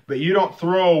degrees, but you don't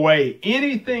throw away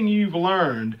anything you've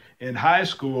learned in high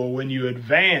school when you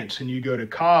advance and you go to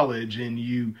college and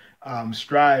you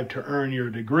strive to earn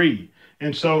your degree.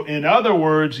 And so, in other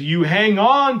words, you hang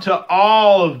on to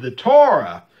all of the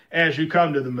Torah as you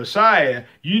come to the Messiah.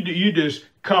 You just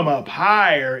come up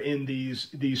higher in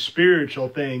these spiritual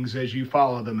things as you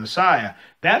follow the Messiah.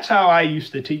 That's how I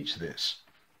used to teach this.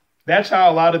 That's how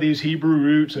a lot of these Hebrew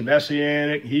roots and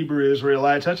Messianic Hebrew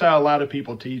Israelites, that's how a lot of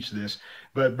people teach this.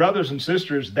 But brothers and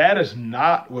sisters, that is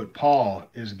not what Paul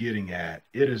is getting at.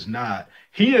 It is not.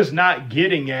 He is not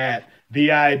getting at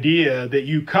the idea that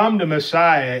you come to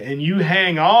Messiah and you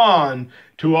hang on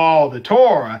to all the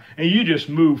Torah and you just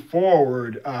move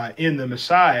forward in the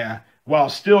Messiah while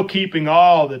still keeping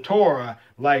all the Torah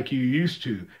like you used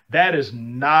to. That is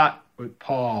not what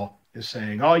Paul is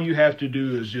saying. All you have to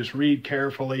do is just read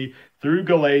carefully through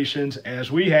Galatians,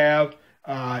 as we have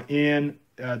in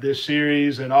this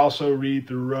series, and also read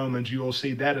through Romans. You will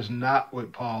see that is not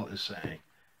what Paul is saying.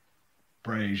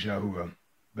 Praise Yahuwah.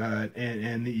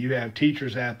 And you have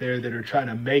teachers out there that are trying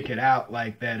to make it out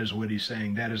like that is what he's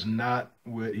saying. That is not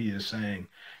what he is saying.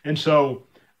 And so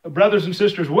brothers and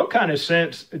sisters, what kind of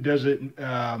sense does it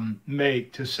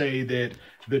make to say that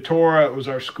the Torah was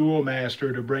our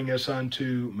schoolmaster to bring us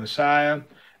unto Messiah,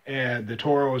 and the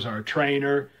Torah was our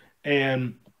trainer,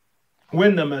 and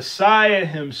when the Messiah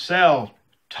himself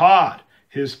taught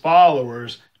his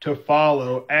followers to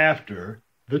follow after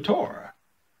the Torah?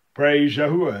 Praise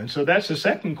Yahuwah. And so that's the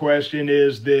second question,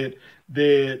 is that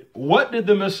what did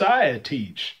the Messiah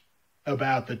teach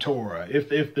about the Torah?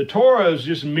 If the Torah is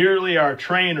just merely our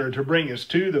trainer to bring us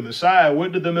to the Messiah,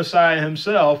 what did the Messiah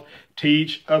himself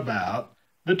teach about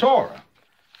the Torah?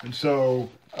 And so,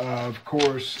 of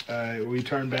course, we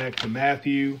turn back to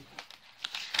Matthew.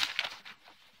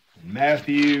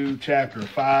 Matthew chapter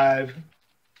 5.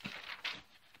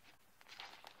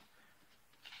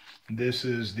 This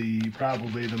is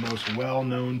probably the most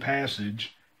well-known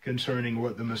passage concerning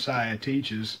what the Messiah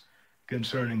teaches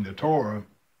concerning the Torah.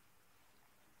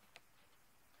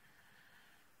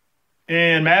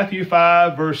 In Matthew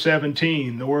 5, verse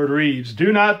 17, the word reads,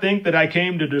 "Do not think that I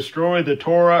came to destroy the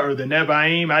Torah or the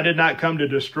Nevi'im. I did not come to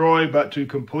destroy, but to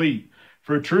complete.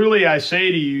 For truly I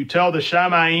say to you, till the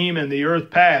Shamayim and the earth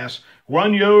pass,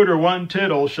 one yod or one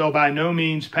tittle shall by no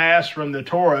means pass from the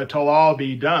Torah till all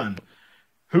be done.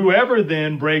 Whoever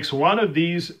then breaks one of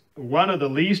the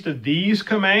least of these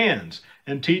commands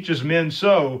and teaches men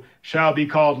so shall be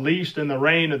called least in the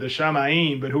reign of the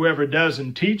Shamayim, but whoever does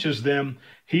and teaches them,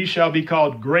 he shall be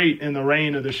called great in the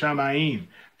reign of the Shamayim.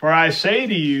 For I say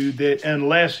to you that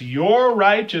unless your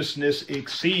righteousness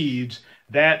exceeds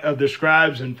that of the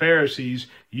scribes and Pharisees,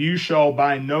 you shall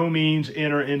by no means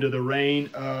enter into the reign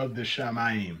of the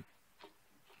Shamayim."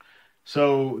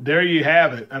 So there you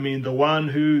have it. I mean, the one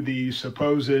who the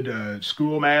supposed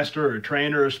schoolmaster or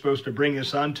trainer is supposed to bring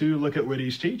us unto, look at what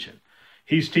he's teaching.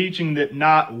 He's teaching that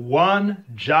not one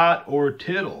jot or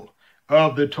tittle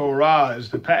of the Torah is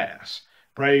to pass.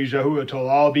 Praise Yahuwah, till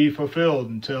all be fulfilled,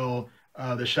 until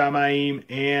the Shamayim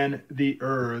and the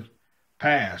earth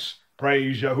pass.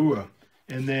 Praise Yahuwah.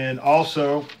 And then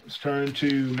also, let's turn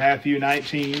to Matthew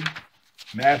 19.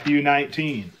 Matthew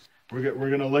 19. We're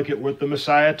going to look at what the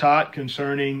Messiah taught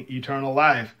concerning eternal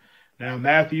life. Now,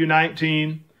 Matthew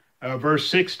 19, verse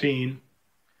 16,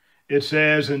 it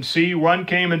says, "And see, one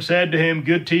came and said to him,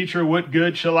 Good teacher, what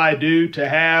good shall I do to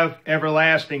have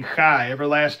everlasting chai,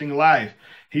 everlasting life?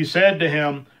 He said to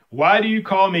him, Why do you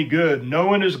call me good? No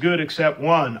one is good except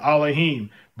one, Elohim.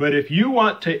 But if you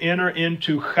want to enter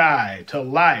into chai, to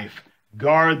life,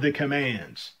 guard the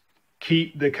commands.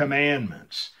 Keep the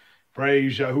commandments."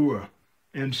 Praise Yahuwah.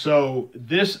 And so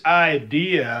this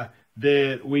idea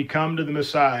that we come to the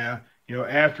Messiah,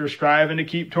 after striving to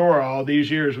keep Torah all these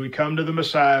years, we come to the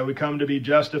Messiah, we come to be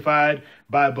justified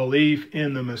by belief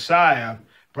in the Messiah,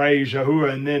 praise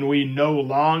Yahuwah, and then we no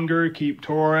longer keep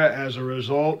Torah as a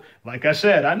result. Like I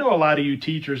said, I know a lot of you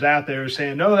teachers out there are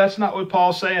saying, no, that's not what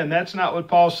Paul's saying, that's not what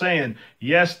Paul's saying.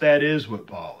 Yes, that is what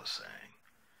Paul is saying.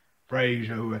 Praise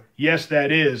Yahuwah. Yes,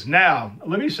 that is. Now,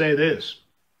 let me say this.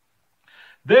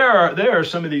 There are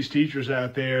some of these teachers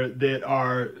out there that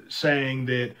are saying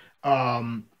that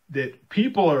that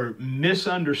people are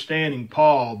misunderstanding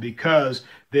Paul because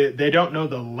they don't know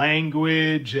the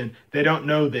language, and they don't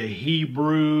know the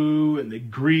Hebrew and the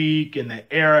Greek and the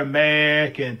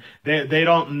Aramaic, and they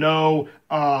don't know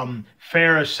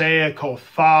Pharisaical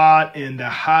thought and the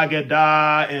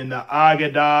Haggadah and the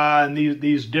Agadah and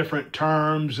these different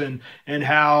terms, and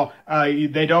how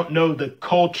they don't know the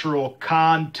cultural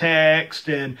context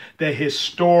and the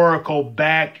historical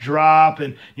backdrop.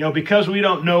 And, because we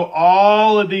don't know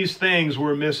all of these things,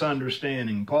 we're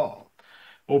misunderstanding Paul.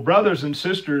 Well, brothers and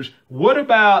sisters, what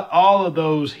about all of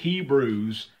those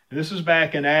Hebrews? This is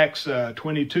back in Acts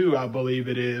 22, I believe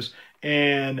it is.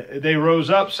 And they rose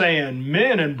up saying,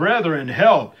 "Men and brethren,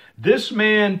 help. This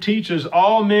man teaches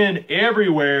all men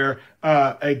everywhere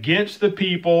against the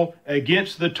people,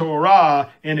 against the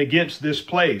Torah, and against this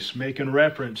place," making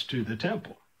reference to the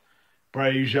temple.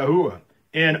 Praise Yahuwah.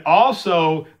 And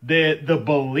also that the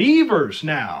believers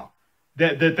now,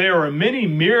 that there are many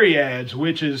myriads,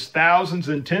 which is thousands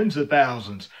and tens of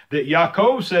thousands, that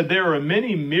Yaakov said there are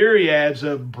many myriads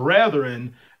of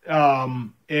brethren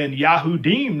and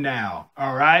Yahudim now,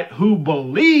 all right, who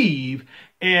believe,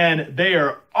 and they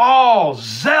are all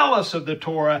zealous of the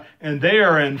Torah, and they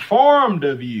are informed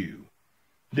of you,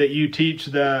 that you teach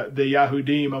the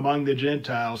Yahudim among the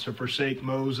Gentiles to forsake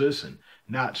Moses and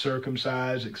not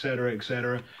circumcise, etc.,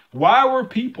 etc. Why were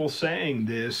people saying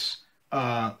this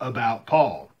about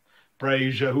Paul?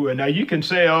 Praise Yahuwah. Now you can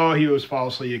say, oh, he was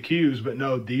falsely accused, but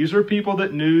no, these are people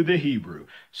that knew the Hebrew.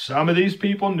 Some of these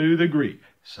people knew the Greek.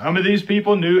 Some of these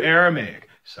people knew Aramaic.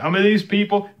 Some of these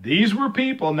people, these were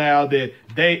people now that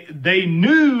they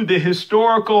knew the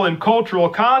historical and cultural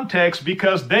context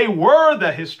because they were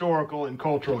the historical and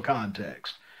cultural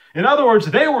context. In other words,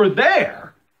 they were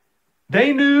there.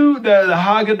 They knew the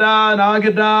Haggadah and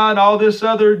Agadah and all this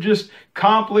other just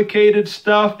complicated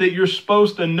stuff that you're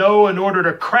supposed to know in order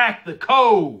to crack the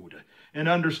code and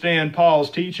understand Paul's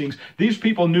teachings. These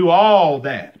people knew all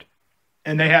that,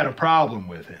 and they had a problem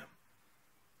with him.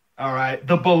 All right,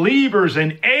 the believers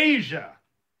in Asia,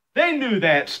 they knew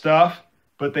that stuff,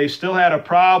 but they still had a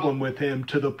problem with him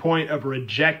to the point of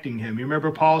rejecting him. You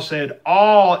remember Paul said,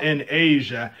 all in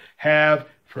Asia have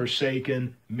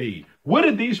forsaken me. What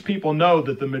did these people know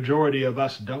that the majority of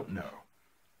us don't know?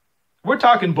 We're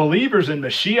talking believers in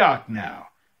Mashiach now.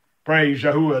 Praise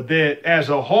Yahuwah, that as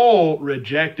a whole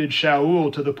rejected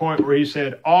Shaul to the point where he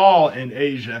said, all in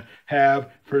Asia have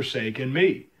forsaken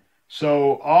me.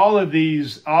 So all of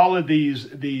these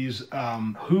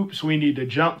hoops we need to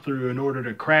jump through in order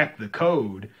to crack the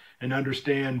code and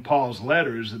understand Paul's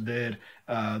letters,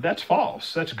 that's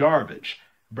false. That's garbage,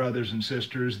 brothers and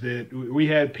sisters. That we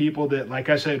had people that, like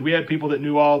I said, we had people that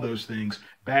knew all those things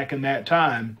back in that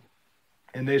time,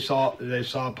 and they saw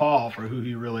Paul for who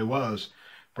he really was.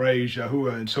 Praise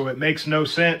Yahuwah. And so it makes no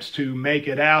sense to make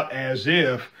it out as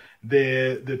if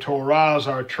the Torah is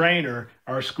our trainer,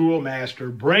 our schoolmaster,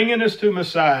 bringing us to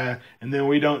Messiah, and then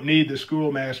we don't need the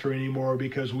schoolmaster anymore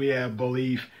because we have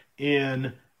belief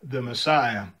in the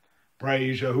Messiah.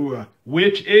 Praise Yahuwah,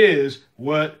 which is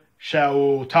what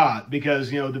Shaul taught.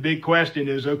 Because, the big question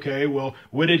is, okay, well,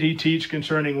 what did he teach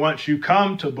concerning once you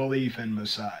come to belief in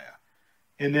Messiah?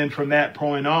 And then from that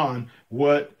point on,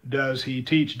 what does he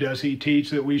teach? Does he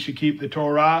teach that we should keep the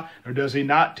Torah, or does he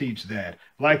not teach that?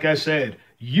 Like I said,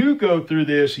 you go through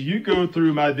this, you go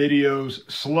through my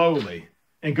videos slowly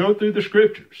and go through the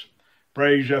scriptures.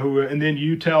 Praise Yahuwah. And then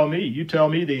you tell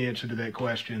me the answer to that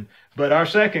question. But our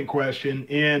second question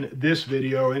in this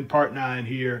video, in part 9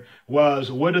 here,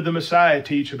 was what did the Messiah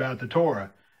teach about the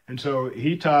Torah? And so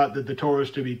he taught that the Torah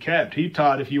is to be kept. He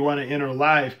taught if you want to enter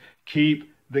life,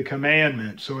 keep the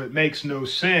commandments. So it makes no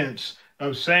sense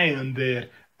of saying that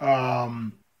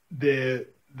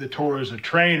the Torah is a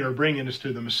trainer bringing us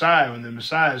to the Messiah when the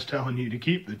Messiah is telling you to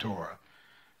keep the Torah.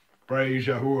 Praise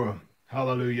Yahuwah.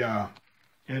 Hallelujah.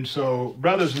 And so,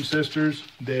 brothers and sisters,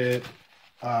 that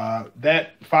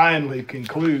finally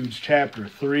concludes chapter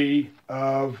 3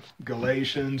 of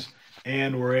Galatians,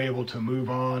 and we're able to move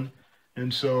on.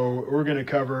 And so we're going to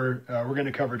cover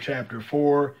chapter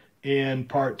 4 in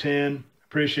part 10.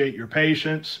 Appreciate your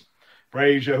patience.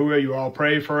 Praise Yahuwah. You all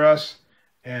pray for us.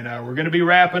 And we're going to be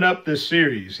wrapping up this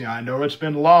series. I know it's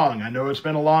been long. I know it's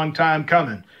been a long time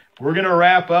coming. We're going to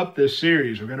wrap up this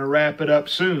series. We're going to wrap it up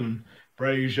soon.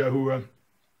 Praise Yahuwah.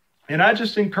 And I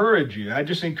just encourage you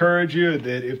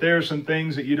that if there are some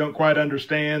things that you don't quite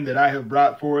understand that I have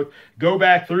brought forth, go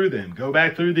back through them. Go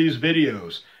back through these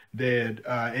videos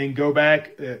and go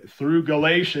back through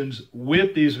Galatians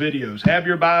with these videos. Have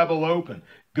your Bible open.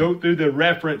 Go through the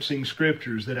referencing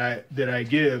scriptures that I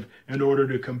give in order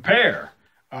to compare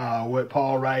what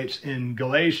Paul writes in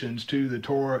Galatians to the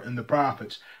Torah and the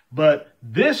prophets. But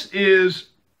this is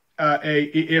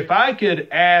if I could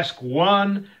ask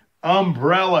one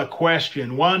umbrella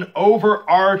question, one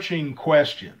overarching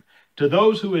question to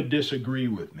those who would disagree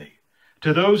with me,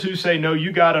 to those who say, no,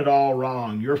 you got it all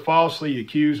wrong. You're falsely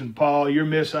accusing Paul. You're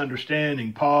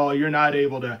misunderstanding Paul. You're not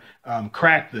able to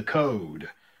crack the code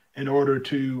in order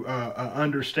to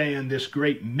understand this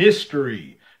great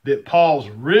mystery that Paul's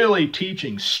really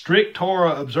teaching, strict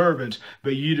Torah observance,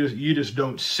 but you just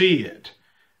don't see it,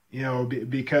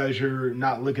 because you're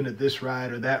not looking at this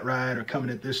right or coming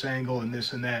at this angle and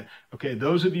this and that. Okay,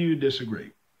 those of you who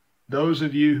disagree, those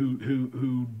of you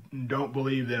who don't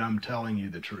believe that I'm telling you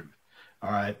the truth,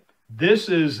 all right, this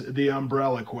is the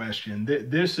umbrella question.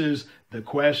 This is the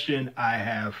question I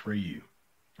have for you.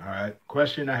 All right,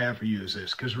 question I have for you is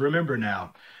this, because remember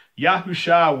now,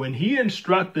 Yahushua, when he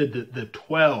instructed the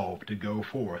 12 to go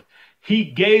forth, he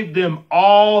gave them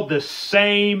all the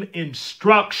same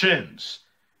instructions,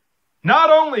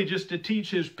 not only just to teach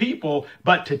his people,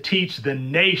 but to teach the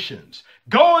nations.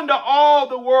 Go into all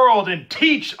the world and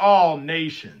teach all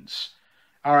nations.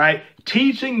 All right,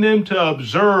 teaching them to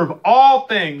observe all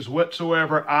things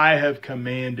whatsoever I have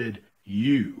commanded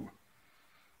you.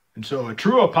 And so a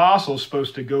true apostle is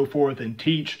supposed to go forth and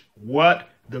teach what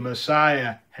the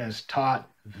Messiah has taught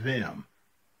them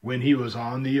when he was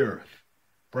on the earth.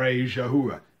 Praise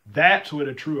Yahuwah. That's what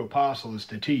a true apostle is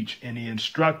to teach. And he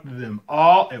instructed them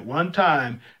all at one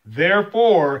time.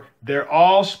 Therefore, they're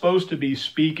all supposed to be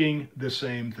speaking the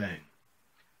same thing.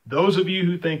 Those of you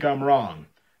who think I'm wrong,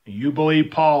 and you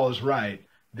believe Paul is right,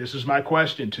 this is my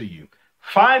question to you.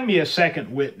 Find me a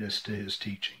second witness to his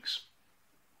teachings.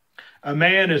 A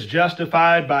man is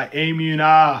justified by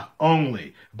emunah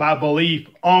only, by belief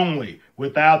only,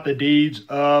 without the deeds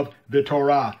of the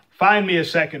Torah. Find me a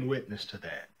second witness to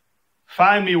that.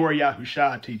 Find me where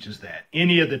Yahushua teaches that.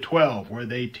 Any of the 12 where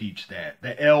they teach that.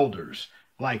 The elders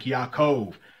like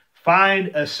Yaakov. Find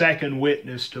a second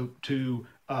witness to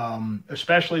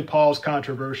especially Paul's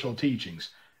controversial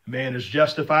teachings. Man is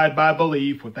justified by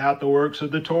belief without the works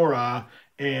of the Torah,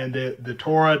 and that the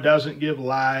Torah doesn't give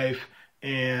life,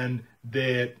 and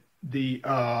that the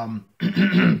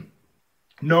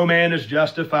no man is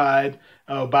justified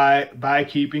by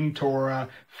keeping Torah.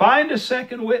 Find a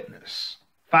second witness.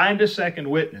 Find a second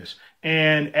witness.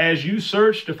 And as you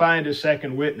search to find a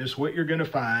second witness, what you're going to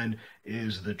find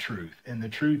is the truth. And the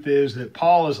truth is that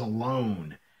Paul is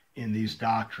alone in these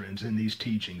doctrines, in these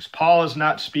teachings. Paul is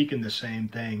not speaking the same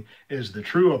thing as the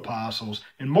true apostles,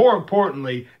 and more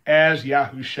importantly, as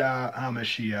Yahushua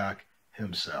HaMashiach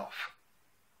himself.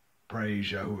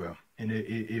 Praise Yahuwah. And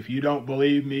if you don't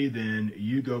believe me, then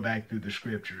you go back through the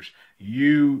scriptures.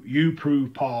 You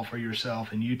prove Paul for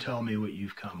yourself, and you tell me what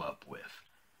you've come up with.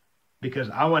 Because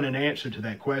I want an answer to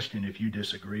that question if you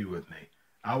disagree with me.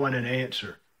 I want an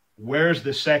answer. Where's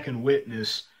the second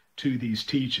witness to these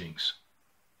teachings?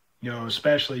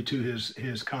 Especially to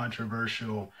his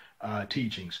controversial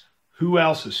teachings. Who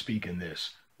else is speaking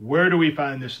this? Where do we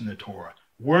find this in the Torah?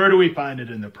 Where do we find it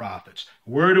in the prophets?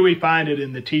 Where do we find it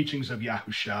in the teachings of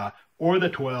Yahushua or the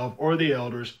 12 or the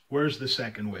elders? Where's the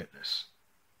second witness?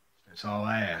 That's all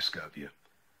I ask of you.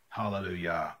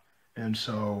 Hallelujah. And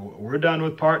so we're done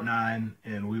with part 9,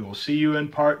 and we will see you in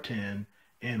part 10.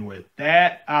 And with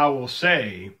that, I will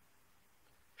say,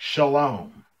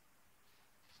 Shalom.